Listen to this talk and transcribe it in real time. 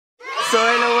So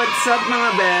hello, what's up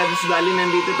mga bebs? Bali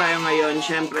nandito tayo ngayon.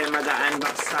 Syempre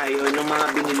mag-unbox tayo ng mga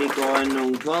binili ko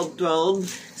nung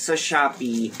 12/12 sa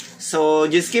Shopee. So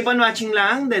just keep on watching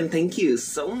lang, then thank you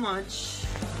so much.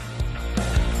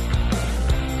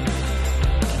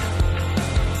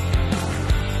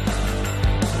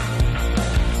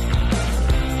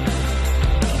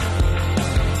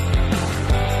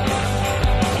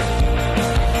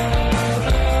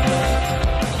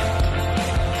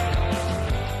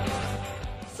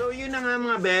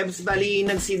 Mga bebs, bali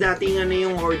nagsidatingan na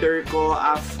yung order ko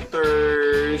after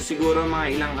siguro mga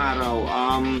ilang araw,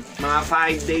 mga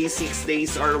 5 days, 6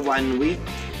 days or 1 week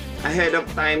ahead of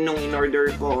time nung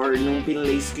in-order ko or nung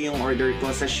pinlace ko yung order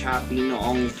ko sa Shopee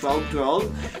noong 12/12,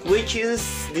 which is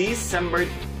December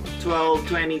 12,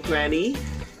 2020.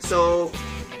 So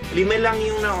 5 lang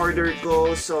yung na-order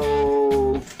ko. So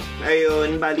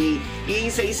ayun, bali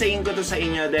iisa-isayin ko to sa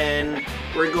inyo, then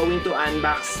we're going to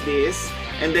unbox this.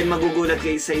 And then magugulat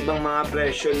kayo sa ibang mga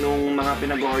presyo nung mga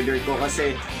pinag-order ko.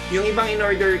 Kasi yung ibang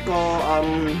in-order ko,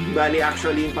 bali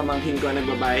actually yung pamangkin ko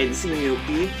nagbabayad, si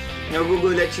Yuki.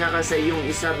 Nagugulat siya kasi yung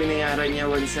isa binayaran niya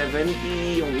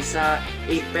 170, yung isa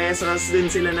 8 pesos, dun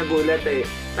sila nagulat eh.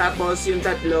 Tapos yung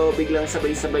tatlo biglang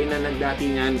sabay-sabay na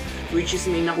nagdatingan, which is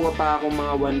may nakuha pa akong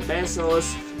mga 1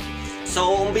 pesos.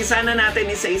 So, umpisa na natin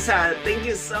isa-isa. Thank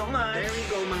you so much! There we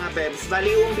go mga bebs. Bali,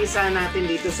 umpisa natin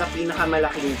dito sa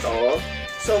pinakamalaking to.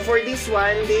 So, for this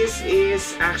one, this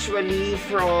is actually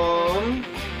from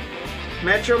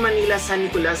Metro Manila, San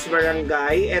Nicolas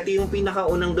Barangay. Ito yung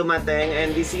pinakaunang dumating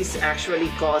and this is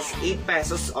actually cost 8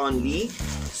 pesos only.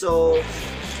 So,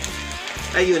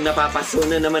 ayun, napapaso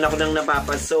na naman ako ng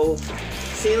napapaso.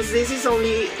 Since this is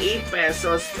only 8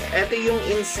 pesos, ito yung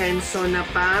insenso na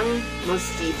pang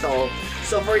mosquito.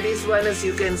 So, for this one, as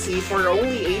you can see, for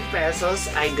only 8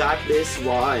 pesos, I got this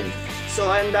one. So,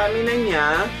 ang dami na niya.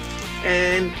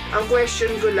 And ang question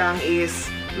ko lang is,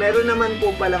 meron naman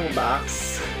po palang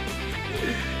box.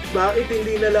 Bakit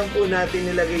hindi na lang po natin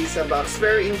nilagay sa box?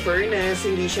 Pero in fairness,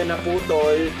 hindi siya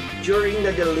naputol during the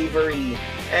delivery.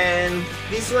 And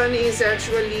this one is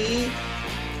actually,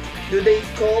 do they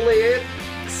call it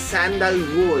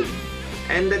sandalwood?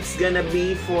 And that's gonna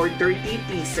be for 30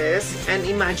 pieces. And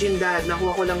imagine that,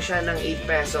 nakuha ko lang siya ng 8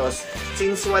 pesos.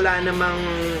 Since wala namang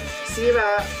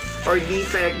sira or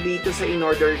defect dito sa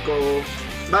in-order ko,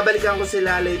 babalikan ko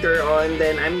sila later on,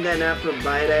 then I'm gonna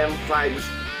provide them 5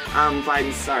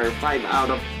 star, 5 out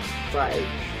of 5.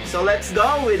 So let's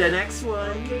go with the next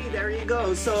one. Okay, there you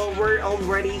go. So we're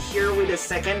already here with the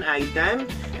second item,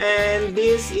 and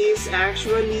this is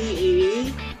actually a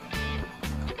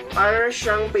para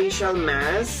siyang facial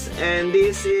mask, and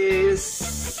this is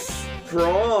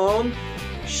from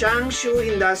Shangshu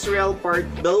Industrial Park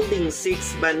Building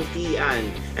 6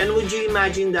 Bantian. And would you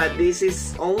imagine that this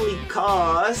is only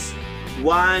cost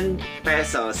 1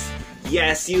 pesos?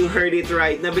 Yes, you heard it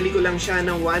right. Nabili ko lang siya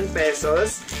ng 1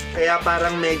 pesos. Kaya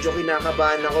parang medyo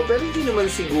kinakabahan ako. Pero hindi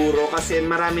naman siguro kasi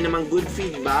marami namang good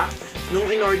feedback nung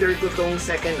in-order ko tong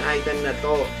second item na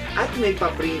to. At may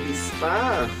pa-previous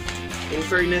pa. In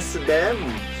fairness to them.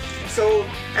 So,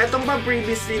 etong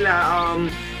pa-previous nila,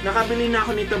 nakabili na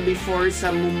ako nito before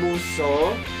sa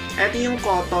Mumuso. Ito yung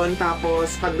cotton,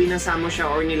 tapos pag binasa mo siya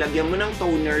or nilagyan mo ng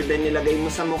toner, then nilagay mo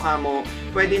sa mukha mo,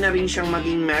 pwede na rin siyang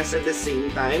maging mask at the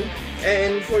same time.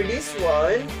 And for this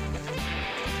one,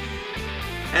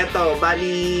 eto,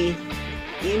 bali,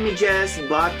 images,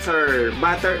 butter,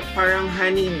 parang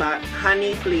honey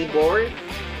flavor.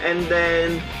 And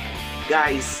then,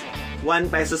 guys,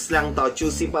 1 pesos lang to.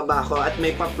 Choosy pa ba ako? At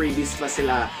may pa-previous pa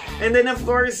sila. And then of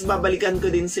course, babalikan ko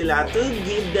din sila to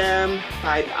give them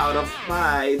 5 out of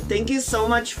 5. Thank you so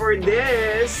much for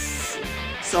this!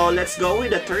 So let's go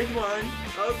with the third one.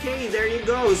 Okay, there you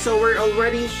go. So we're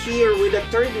already here with the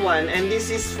third one. And this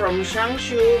is from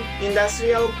Shangshu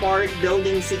Industrial Park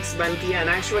Building 6 Bantian.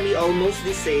 Actually, almost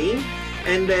the same.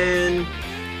 And then,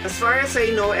 as far as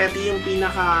I know, ito yung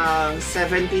pinaka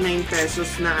 79 pesos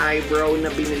na eyebrow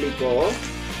na binili ko.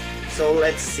 So,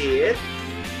 let's see it.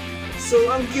 So,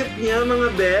 ang cute niya mga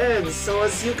bebs. So,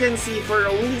 as you can see, for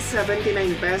only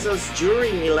 79 pesos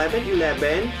during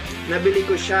 11/11, nabili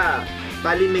ko siya.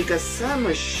 Bali, may kasama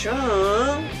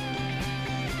siyang...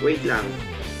 Wait lang.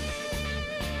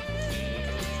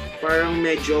 Parang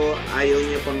medyo ayaw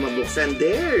niya pang mabuksan.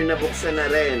 There, nabuksan na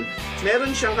rin.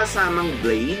 Meron siyang kasamang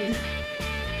blade.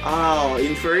 Oh,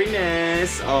 in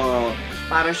fairness,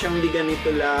 para siyang di ganito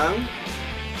lang.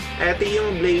 Ito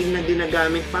yung blade na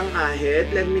ginagamit pang ahit.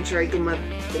 Let me try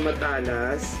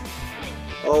kumatalas.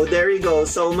 Oh, there you go.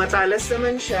 So, matalas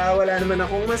naman siya. Wala naman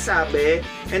akong masabi.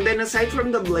 And then, aside from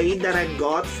the blade that I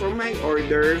got from my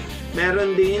order,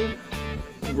 meron din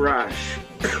brush.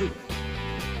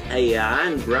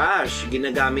 Ayan, brush.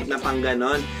 Ginagamit na pang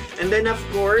ganon. And then, of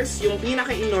course, yung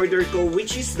pinaka-in-order ko,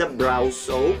 which is the brow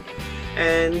soap.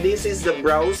 And this is the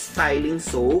brow styling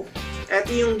soap.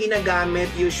 Ito yung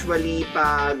ginagamit usually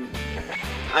pag,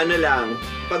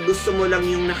 pag gusto mo lang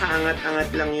yung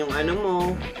nakaangat-angat lang yung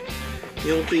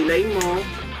yung kilay mo,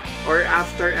 or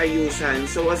after ayusan.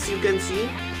 So, as you can see,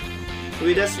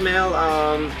 with the smell,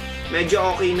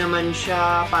 medyo okay naman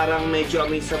siya. Parang medyo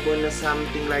may sabon na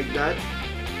something like that.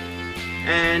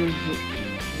 And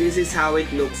this is how it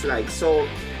looks like. So,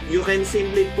 you can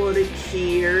simply put it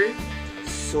here.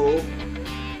 So,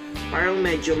 parang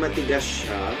medyo matigas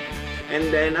siya. And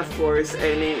then, of course,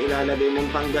 ayun yung ilalagay mong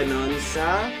pang ganon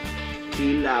sa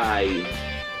kilay.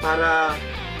 Para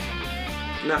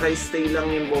naka-stay lang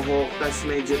yung buhok, tas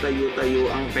medyo tayo-tayo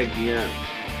ang peg niya.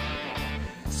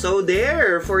 So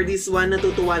there, for this one,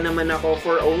 natutuwa naman ako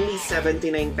for only 79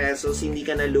 pesos. Hindi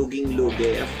ka na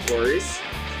luging-lugi, of course.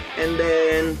 And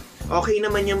then, okay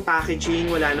naman yung packaging,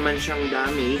 wala naman siyang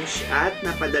damage, at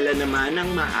napadala naman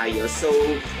ng maayos. So,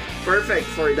 perfect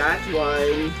for that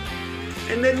one.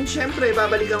 And then, syempre,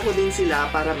 babalikan ko din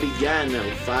sila para bigyan ng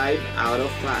 5 out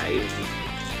of 5.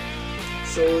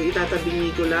 So,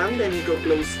 itatabingi ko lang, then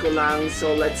i-close ko lang.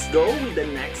 So, let's go with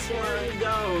the next one.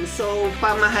 Go! So,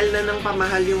 pamahal na ng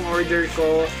pamahal yung order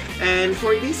ko. And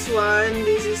for this one,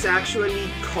 this is actually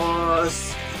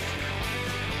cost,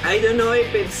 I don't know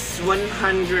if it's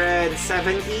 170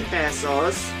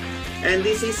 pesos. And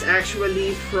this is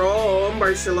actually from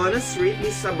Barcelona Street,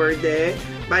 Vista Verde.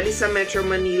 Bali sa Metro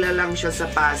Manila lang siya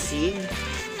sa Pasig.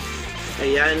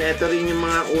 Ayan, ito rin yung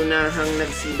mga unahang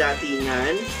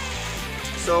nagsidatingan.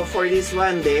 So, for this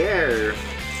one, there.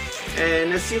 And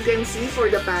as you can see, for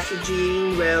the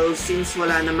packaging, well, since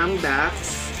wala namang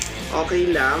box, okay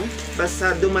lang.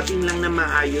 Basta dumating lang na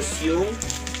maayos yung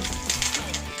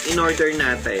in-order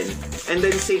natin. And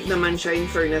then, safe naman siya in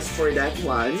fairness for that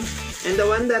one. And the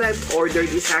one that I've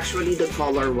ordered is actually the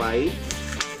color white.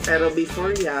 Pero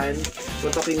before yan,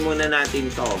 tutukin muna natin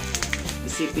to.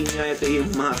 Isipin nyo, ito yung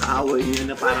mga kaaway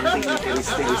nyo na parang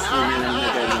tinitiris-tiris nyo na lang na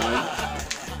gano'n.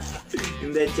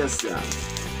 Hindi, just lang.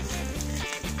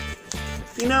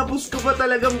 Tinapos ko pa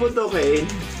talagang putukin.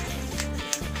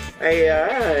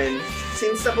 Ayan.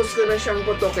 Since tapos ko na siyang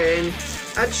putukin,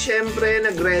 at syempre,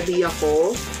 nag-ready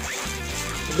ako.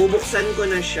 Bubuksan ko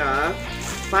na siya.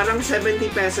 Parang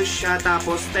 70 pesos siya,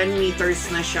 tapos 10 meters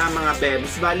na siya, mga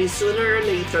bebs. Bali, sooner or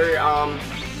later,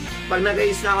 pag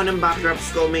nag-ayos na ako ng backdrops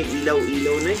ko, may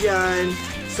ilaw-ilaw na dyan.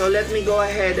 So, let me go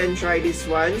ahead and try this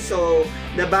one. So,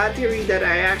 the battery that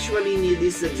I actually need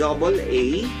is the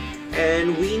AA.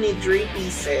 And we need 3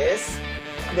 pieces.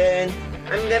 Then,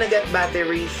 I'm gonna get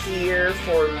battery here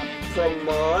from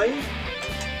my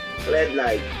LED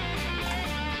light.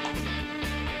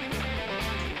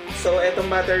 So,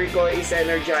 etong battery ko is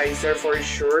Energizer for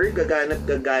sure.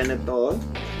 Gagana to.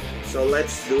 So,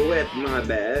 let's do it,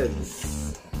 mga beds.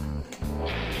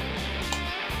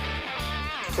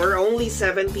 For only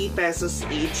 70 pesos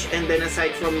each, and then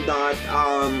aside from that,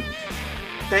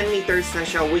 10 meters na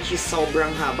siya, which is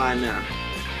sobrang haba na.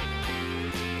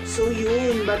 So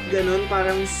yun, ba't ganun?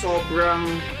 Parang sobrang,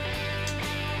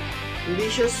 hindi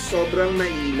siya sobrang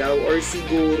mailaw, or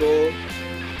siguro,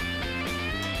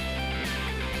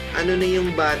 ano na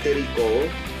yung battery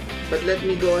ko. But let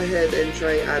me go ahead and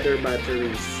try other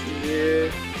batteries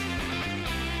here.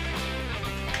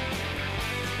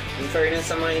 In fairness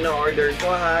sa mga ino-order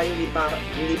ko, hindi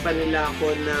pa nila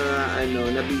ako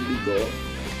nabibigo.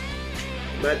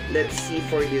 But let's see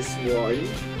for this one.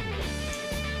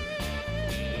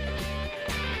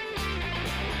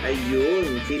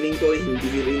 Ayun, feeling ko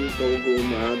hindi rin to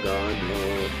gumagana.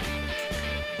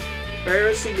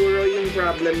 Pero siguro yung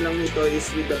problem lang nito is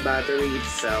with the battery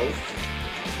itself.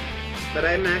 But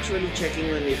I'm actually checking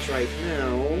on it right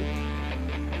now.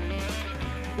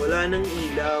 Wala nang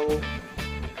ilaw.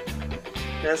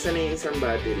 Nasaan na yung isang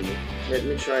battery? Let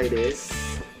me try this.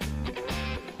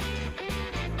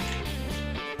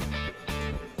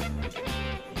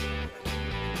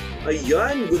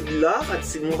 Ayan, good luck at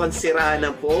mukhang sira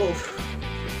na po.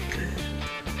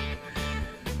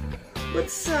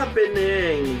 What's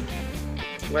happening?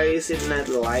 Why is it not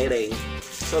lighting?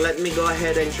 So let me go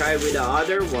ahead and try with the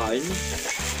other one.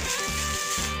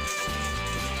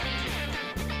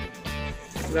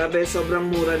 Grabe,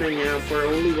 sobrang mura na niya. For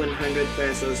only 100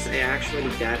 pesos, I actually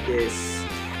got this.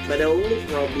 But the only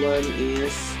problem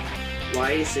is,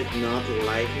 why is it not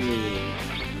lightning?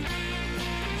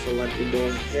 So let me go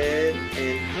ahead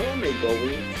and how am I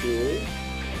going to?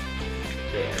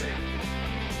 There.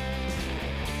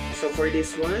 So for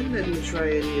this one, let me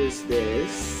try and use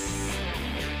this.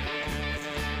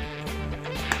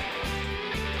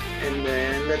 And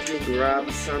then, let me grab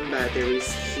some batteries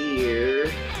here.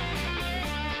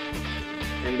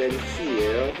 And then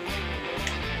here.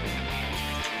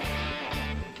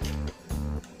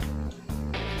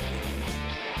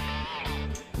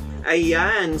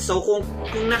 Ayan. So, kung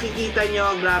nakikita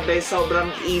nyo, grabe,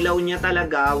 sobrang ilaw niya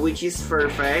talaga, which is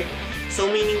perfect. So,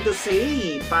 meaning to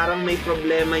say, parang may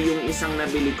problema yung isang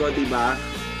nabili ko, diba?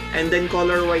 And then,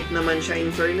 color white naman siya in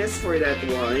fairness for that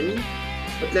one.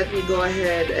 But let me go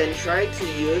ahead and try to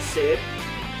use it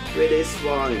with this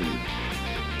one.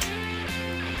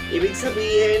 Ibig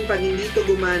sabihin, pag hindi ito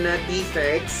gumana,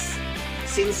 defects,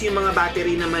 since yung mga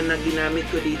battery naman na ginamit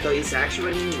ko dito is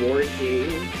actually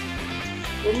working,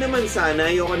 huwag naman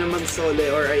sana, ayoko na mag-sole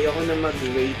or ayoko na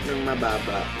mag-rate ng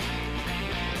mababa.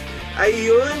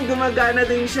 Ayun, gumagana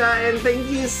din siya and thank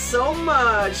you so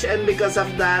much! And because of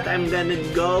that, I'm gonna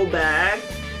go back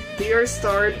to your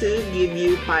store to give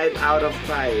you 5 out of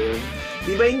 5.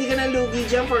 Diba hindi ka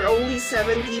nalugi dyan for only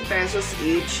 70 pesos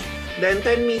each? Then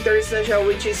 10 meters na siya,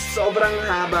 which is sobrang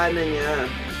haba na niya.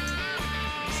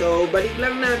 So, balik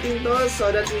lang natin to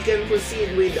so that we can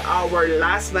proceed with our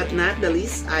last but not the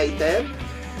least item,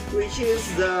 which is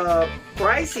the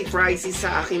pricey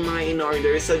sa aking mga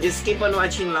in-order. So, just keep on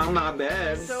watching lang mga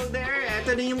bebs. So, there,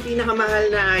 eto na yung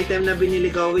pinakamahal na item na binili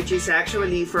ko, which is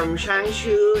actually from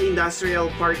Changshu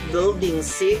Industrial Park Building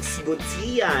 6,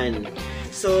 Butian.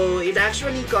 So, it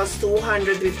actually cost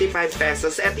 255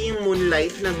 pesos. Ito yung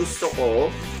Moonlight na gusto ko.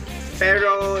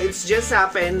 Pero, it's just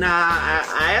happened na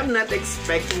I am not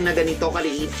expecting na ganito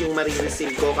kaliit yung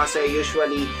marireceive ko. Kasi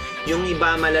usually, yung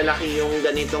iba malalaki yung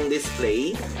ganitong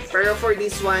display. Pero for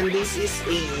this one, this is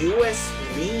a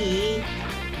USB.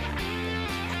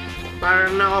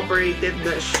 Parang na-operated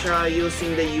na siya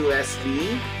using the USB.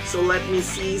 So, let me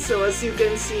see. So, as you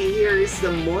can see, here is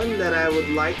the moon that I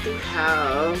would like to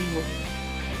have.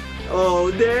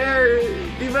 Oh, there!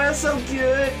 Diba? So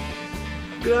cute!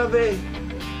 Grabe!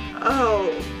 Oh,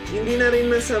 hindi na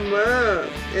rin masama.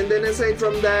 And then aside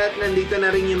from that, nandito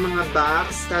na rin yung mga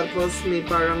box. Tapos may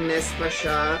parang nest pa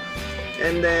siya.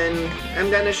 And then,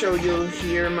 I'm gonna show you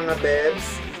here mga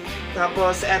bebs.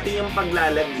 Tapos, eto yung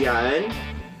paglalagyan.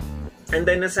 And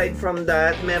then aside from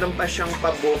that, meron pa siyang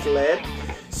pa-booklet.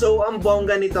 So, ang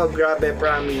bongga nito, grabe,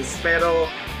 promise.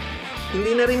 Pero,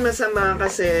 hindi na rin masama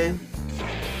kasi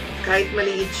kahit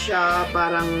maliit siya,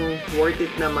 parang worth it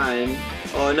naman.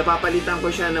 O, napapalitan ko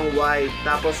siya ng white.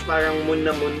 Tapos parang moon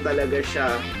na moon talaga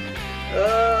siya.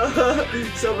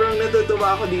 Sobrang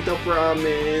natutuwa ako dito,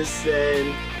 promise. And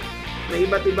may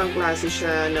iba't ibang klase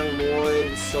siya ng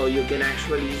mood. So, you can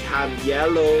actually have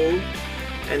yellow.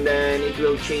 And then, it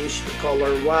will change to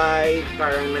color white.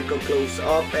 Parang nagko-close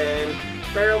open.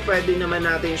 Pero pwede naman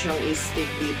natin siyang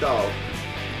i-stick dito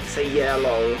sa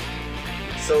yellow.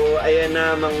 So, ayan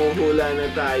na, manghuhula na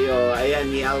tayo. Ayan,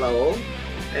 yellow.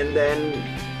 And then,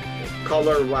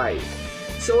 color white.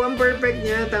 So, ang perfect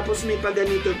niya. Tapos, may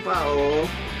paganito pa, oh.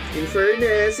 In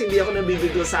fairness, hindi ako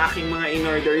nabibigo sa aking mga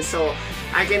in-order. So,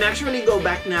 I can actually go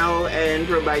back now and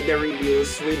provide the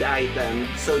reviews with the item.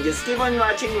 So, just keep on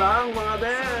watching lang, mga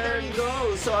bebs. So, there you go.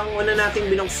 So, ang una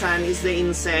nating binuksan is the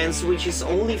incense, which is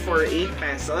only for 8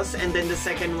 pesos. And then, the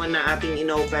second one na ating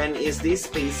inopen is this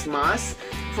face mask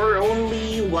for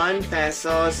only 1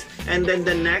 pesos. And then,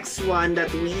 the next one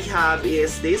that we have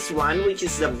is this one, which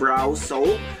is the brow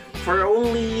soap for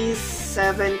only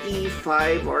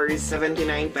 75 or 79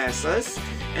 pesos.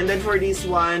 And then, for this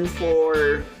one,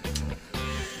 for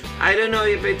I don't know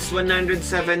if it's 170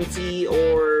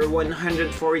 or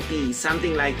 140,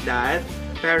 something like that.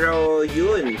 Pero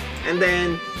yun. And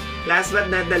then, last but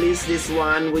not the least, this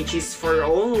one, which is for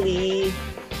only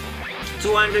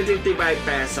 255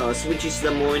 pesos, which is the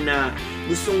moon na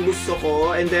gustong gusto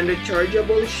ko. And then,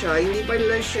 rechargeable siya. Hindi pa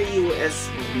nila siya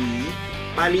USB.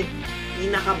 Palit,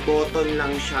 pinaka-button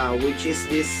lang siya, which is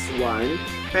this one.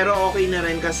 Pero okay na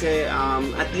rin kasi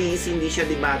at least hindi siya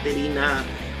di battery na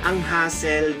ang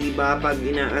hassle, di ba, pag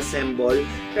ina-assemble.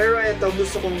 Pero ito,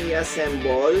 gusto kong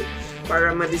i-assemble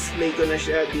para ma-display ko na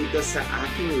siya dito sa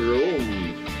aking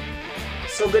room.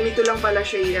 So, ganito lang pala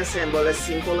siya i-assemble, as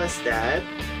simple as that.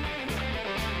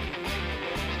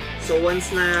 So, once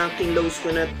na kinlose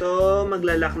ko na to,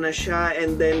 maglalak na siya,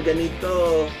 and then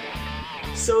ganito.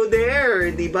 So, there!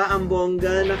 Di ba, ang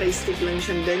bongga, naka-stick lang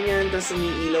siyang ganyan, tapos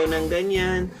umiilaw ng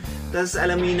ganyan. Tapos,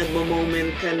 alam mo yung nagmo-moment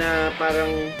ka na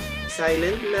parang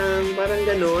silent lang, parang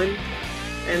ganun.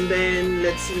 And then,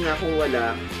 let's see nga kung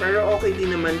wala. Pero okay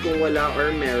din naman kung wala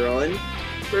or meron.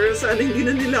 Pero sana hindi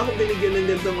na nila ako binigyan ng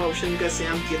ganitong option kasi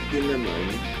ang cute din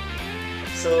naman.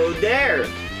 So, there!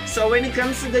 So, when it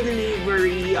comes to the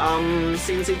delivery,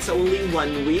 since it's only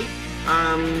 1 week,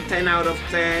 10 out of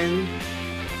 10.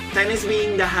 10 is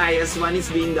being the highest, 1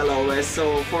 is being the lowest.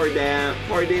 So for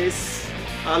this,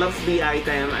 all of the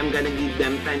item, I'm gonna give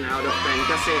them 10 out of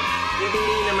 10 kasi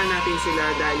titingin naman natin sila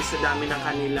dahil sa dami ng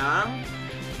kanilang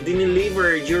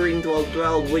dineliver during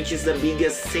 12/12, which is the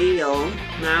biggest sale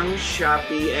ng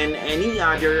Shopee and any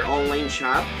other online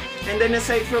shop. And then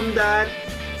aside from that,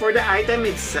 for the item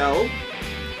itself,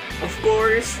 of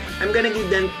course, I'm gonna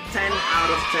give them 10 out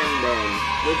of 10 then,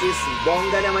 which is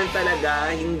bongga naman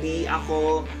talaga. Hindi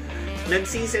ako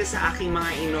nagsisi sa aking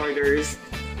mga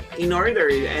in-order,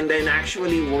 and then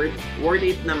actually worth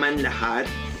it naman lahat.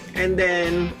 And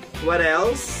then what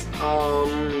else?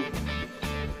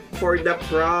 For the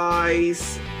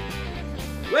price,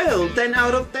 well, 10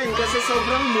 out of 10 kasi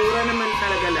sobrang mura naman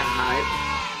talaga lahat.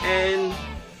 And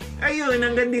ayun,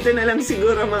 hanggang dito na lang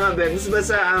siguro mga bebs.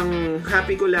 Basta ang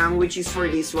happy ko lang, which is for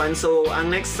this one. So,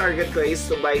 ang next target ko is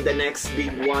to buy the next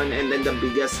big one and then the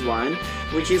biggest one,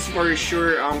 which is for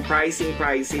sure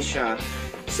pricey siya.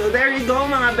 So, there you go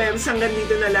mga bebs. Hanggang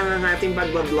dito na lang ang ating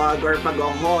pagbablog or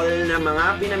pag-haul na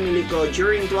mga pinamili ko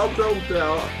during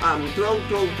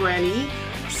 12/12/20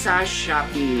 sa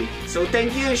Shopee. So,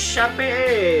 thank you,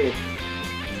 Shopee!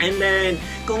 And then,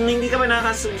 kung hindi ka pa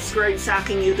nakasubscribe sa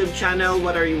aking YouTube channel,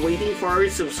 what are you waiting for?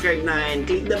 Subscribe na and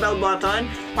click the bell button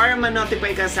para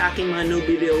ma-notify ka sa aking mga new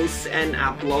videos and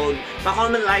upload.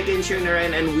 Pa-comment, like, and share na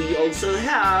rin. And we also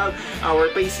have our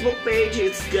Facebook page.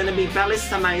 It's gonna be Felice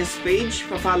Tamayo's page.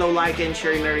 Pa-follow, like, and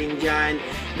share na rin dyan.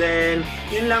 Then,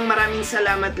 yun lang. Maraming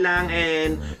salamat lang.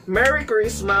 And Merry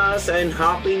Christmas and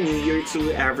Happy New Year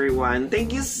to everyone.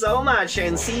 Thank you so much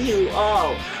and see you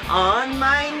all on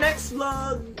my next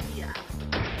vlog.